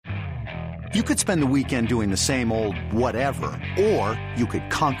You could spend the weekend doing the same old whatever, or you could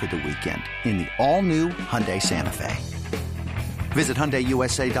conquer the weekend in the all-new Hyundai Santa Fe. Visit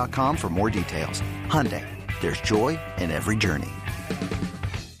HyundaiUSA.com for more details. Hyundai, there's joy in every journey.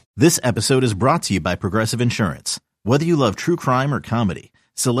 This episode is brought to you by Progressive Insurance. Whether you love true crime or comedy,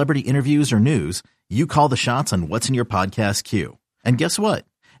 celebrity interviews or news, you call the shots on what's in your podcast queue. And guess what?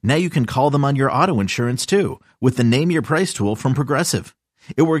 Now you can call them on your auto insurance too with the Name Your Price tool from Progressive.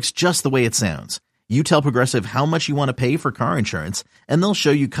 It works just the way it sounds. You tell Progressive how much you want to pay for car insurance, and they'll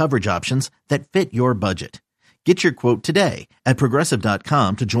show you coverage options that fit your budget. Get your quote today at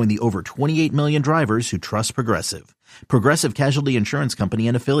Progressive.com to join the over 28 million drivers who trust Progressive. Progressive Casualty Insurance Company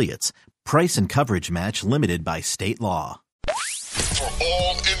and Affiliates. Price and coverage match limited by state law. For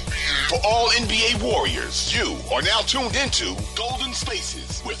all NBA warriors, you are now tuned into Golden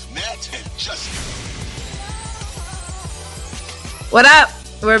Spaces with Matt and Justin. What up?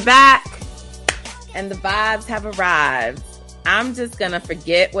 We're back, and the vibes have arrived. I'm just going to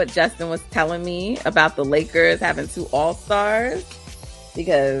forget what Justin was telling me about the Lakers having 2 All-Stars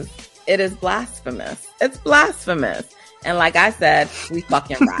because it is blasphemous. It's blasphemous. And like I said, we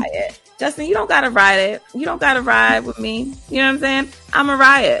fucking riot. Justin, you don't got to ride it. You don't got to ride with me. You know what I'm saying? I'm a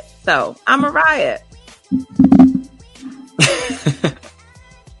riot. So I'm a riot.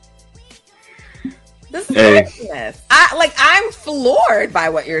 This is craziness. I'm floored by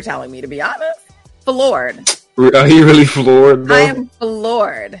what you're telling me, to be honest. Floored. Are you really floored, though? I am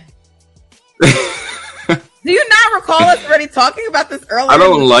floored. Do you not recall us already talking about this earlier? I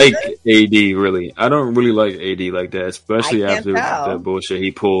don't like AD, really. I don't really like AD like that, especially after the bullshit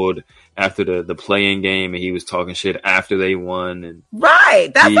he pulled after the playing game, and he was talking shit after they won. And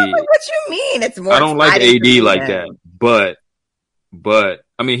right. That's not what you mean. It's more. I don't like AD like that, but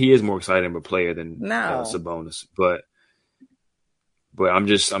I mean, he is more exciting of a player than Sabonis. But I'm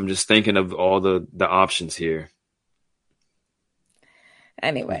just thinking of all the options here.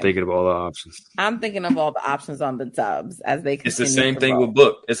 Anyway, I'm thinking of all the options. I'm thinking of all the options on the Dubs as they continue. It's the same thing with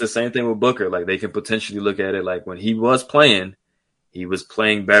Book. It's the same thing with Booker. Like, they can potentially look at it like when he was playing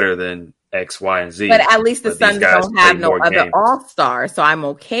better than X, Y, and Z. But at least the Suns don't have no other All-Star, so I'm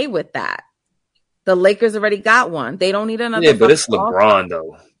okay with that. The Lakers already got one. They don't need another. Yeah, but it's LeBron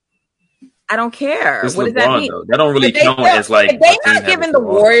though. I don't care. It's what LeBron, does that mean? Though. That don't really count as like. If they're not giving the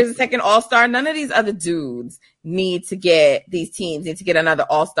Warriors a second All-Star, none of these other dudes need to get another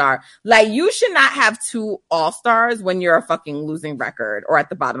All-Star. Like, you should not have 2 All-Stars when you're a fucking losing record or at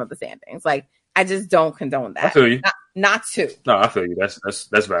the bottom of the standings. Like, I just don't condone that. I feel you. Not 2. No, I feel you. That's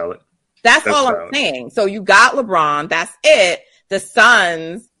valid. That's all valid. I'm saying. So you got LeBron. That's it. The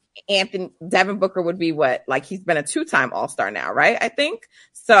Suns, Devin Booker would be what? Like, he's been a 2-time All-Star now, right? I think.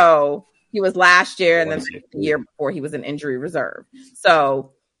 So he was last year, and then the year before he was an injury reserve.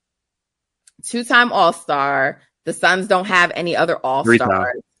 So 2-time All-Star. The Suns don't have any other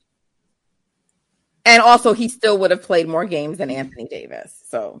All-Stars. And also, he still would have played more games than Anthony Davis.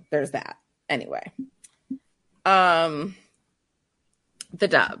 So there's that. Anyway. The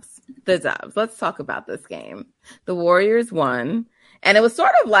Dubs. Let's talk about this game. The Warriors won, and it was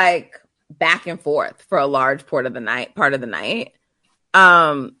sort of like back and forth for a large part of the night.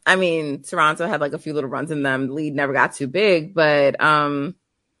 I mean, Toronto had like a few little runs in them. The lead never got too big, but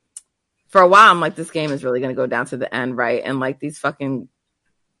for a while, I'm like, this game is really going to go down to the end, right? And like these fucking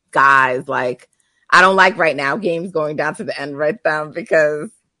guys, like, I don't like right now games going down to the end right now because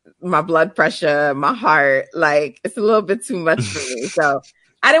my blood pressure, my heart, like, it's a little bit too much for me. So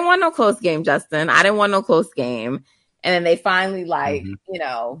I didn't want no close game, Justin. I didn't want no close game. And then they finally, like, you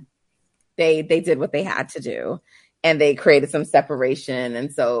know, they did what they had to do. And they created some separation.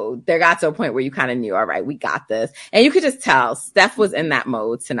 And so they got to a point where you kind of knew, all right, we got this. And you could just tell Steph was in that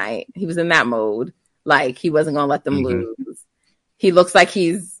mode tonight. He was in that mode. Like, he wasn't going to let them lose. He looks like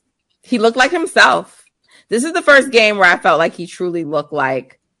he looked like himself. This is the first game where I felt like he truly looked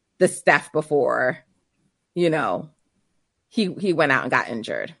like the Steph before, you know, he went out and got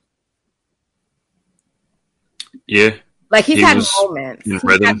injured. Yeah. Like, he's had moments. He's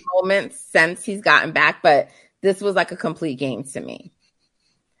had moments since he's gotten back, but this was like a complete game to me.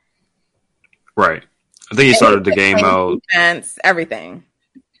 Right. I think he started the game out. Defense, everything.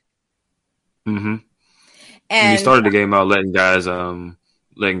 Mm-hmm. And he started the game out letting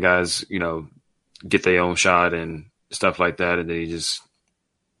guys, you know, get their own shot and stuff like that. And then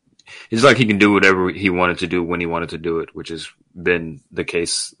it's like he can do whatever he wanted to do when he wanted to do it, which has been the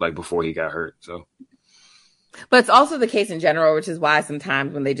case like before he got hurt. So, but it's also the case in general, which is why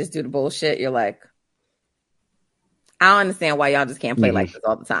sometimes when they just do the bullshit, you're like, I don't understand why y'all just can't play like this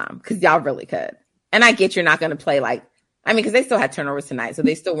all the time, because y'all really could. And I get you're not going to play like I mean, because they still had turnovers tonight, so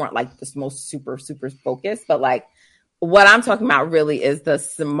they still weren't like the most super, super focused. But like what I'm talking about really is the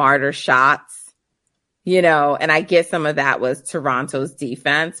smarter shots, you know, and I get some of that was Toronto's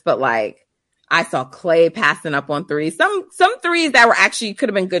defense, but like I saw Clay passing up on threes, some threes that were actually could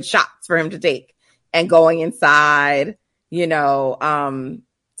have been good shots for him to take and going inside, you know,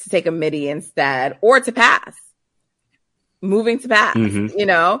 to take a midi instead or to pass. Moving to pass, you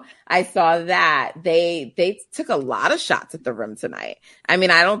know, I saw that they took a lot of shots at the rim tonight. I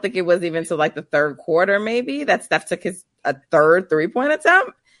mean, I don't think it was even to like the third quarter, maybe that Steph took a third 3-point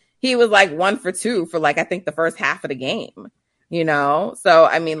attempt. He was like 1 for 2 for like, I think the first half of the game, you know? So,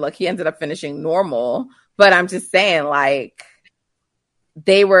 I mean, look, he ended up finishing normal, but I'm just saying like,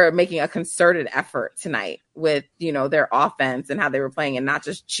 they were making a concerted effort tonight with, you know, their offense and how they were playing and not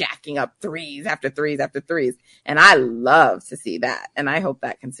just jacking up threes after threes after threes. And I love to see that. And I hope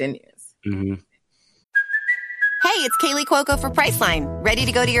that continues. Mm-hmm. Hey, it's Kaylee Cuoco for Priceline. Ready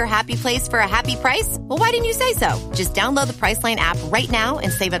to go to your happy place for a happy price? Well, why didn't you say so? Just download the Priceline app right now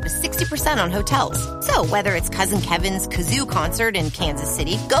and save up to 60% on hotels. So whether it's Cousin Kevin's Kazoo Concert in Kansas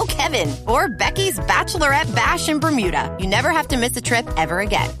City, go Kevin, or Becky's Bachelorette Bash in Bermuda, you never have to miss a trip ever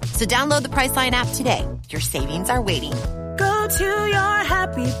again. So download the Priceline app today. Your savings are waiting. Go to your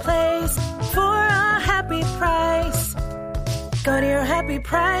happy place for a happy price. Go to your happy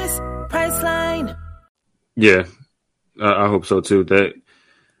price, Priceline. Yeah, I hope so too. That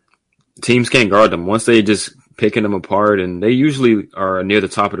teams can't guard them once they just picking them apart, and they usually are near the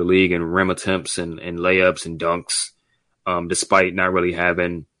top of the league in rim attempts and layups and dunks, despite not really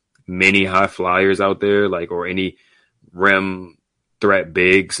having many high flyers out there, like or any rim threat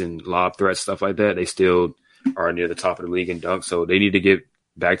bigs and lob threat stuff like that. They still are near the top of the league in dunks, so they need to get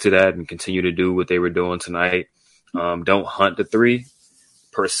back to that and continue to do what they were doing tonight. Don't hunt the three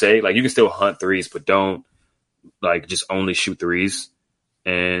per se. Like you can still hunt threes, but don't like just only shoot threes.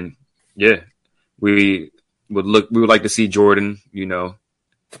 And yeah, we would like to see Jordan, you know,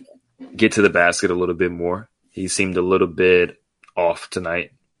 get to the basket a little bit more. He seemed a little bit off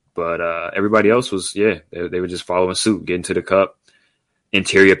tonight, but everybody else was, they were just following suit, getting to the cup.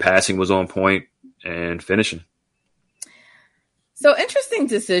 Interior passing was on point and finishing. So interesting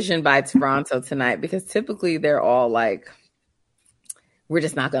decision by Toronto tonight, because typically they're all like, we're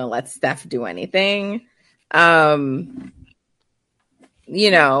just not going to let Steph do anything. You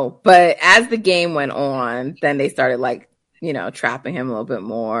know, but as the game went on, then they started like, you know, trapping him a little bit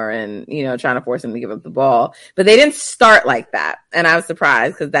more and, you know, trying to force him to give up the ball. But they didn't start like that. And I was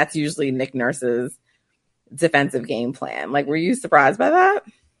surprised because that's usually Nick Nurse's defensive game plan. Like, were you surprised by that?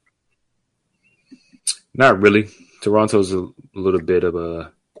 Not really. Toronto's a little bit of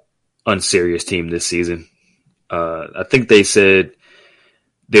a unserious team this season. I think they said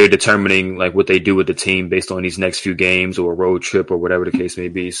they're determining like what they do with the team based on these next few games or a road trip or whatever the case may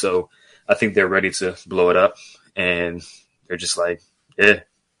be. So I think they're ready to blow it up, and they're just like, yeah,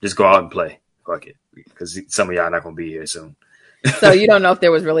 just go out and play. Fuck it. Because some of y'all are not going to be here soon. So you don't know if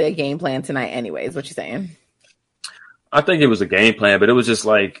there was really a game plan tonight anyways, what you saying? I think it was a game plan, but it was just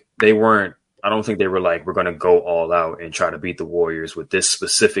like I don't think they were like, we're going to go all out and try to beat the Warriors with this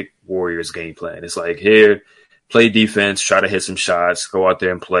specific Warriors game plan. It's like, here, play defense, try to hit some shots, go out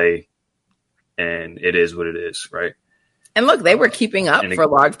there and play, and it is what it is, right? And look, they were keeping up for a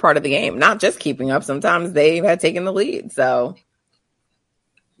large part of the game. Not just keeping up. Sometimes they had taken the lead, so.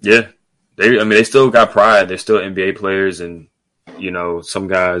 Yeah. They still got pride. They're still NBA players, and, you know, some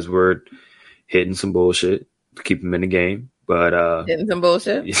guys were hitting some bullshit to keep them in the game. But hitting some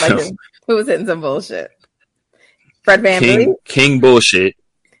bullshit? Like who was hitting some bullshit? Fred VanVleet? King bullshit.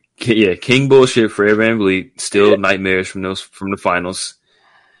 Yeah, King bullshit. Fred VanVleet. Still nightmares from the finals.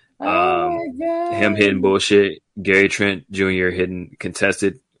 Oh my God. Him hitting bullshit. Gary Trent Jr. hitting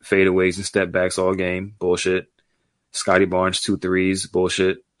contested fadeaways and step backs all game. Bullshit. Scotty Barnes 2 threes.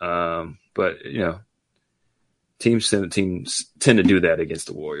 Bullshit. But you know, teams tend to do that against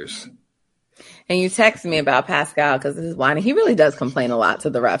the Warriors. And you text me about Pascal because this is why he really does complain a lot to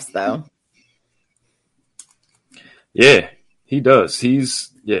the refs, though. Yeah, he does. He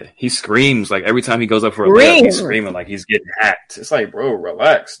screams like every time he goes up for a layup, he's screaming like he's getting hacked. It's like, bro,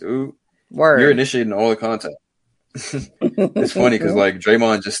 relax, dude. Word. You're initiating all the contact. It's funny because like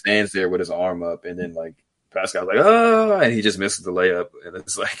Draymond just stands there with his arm up, and then like Pascal's like, oh, and he just misses the layup, and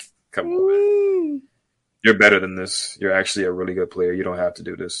it's like, come on, man. You're better than this. You're actually a really good player. You don't have to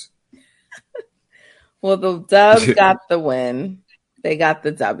do this. Well, the Dubs got the win. They got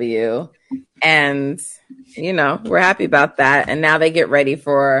the W. And, you know, we're happy about that. And now they get ready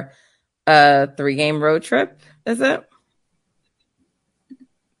for a 3-game road trip, is it?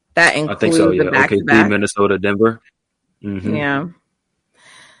 That includes I think so, yeah. the back-to-back. OKC, Minnesota, Denver. Mm-hmm. Yeah.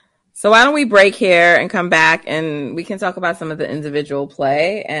 So why don't we break here and come back and we can talk about some of the individual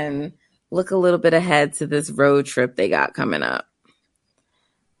play and look a little bit ahead to this road trip they got coming up.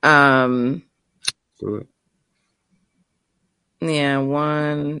 Good.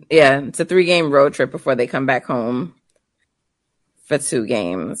 It's a 3-game road trip before they come back home for 2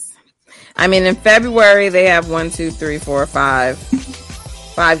 games. I mean, in February, they have 5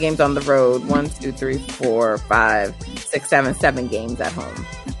 games on the road. 7 games at home.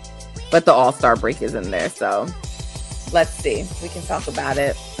 But the All-Star break is in there, so let's see. We can talk about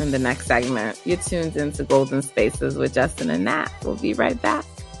it in the next segment. You're tuned into Golden Spaces with Justin and Nat. We'll be right back.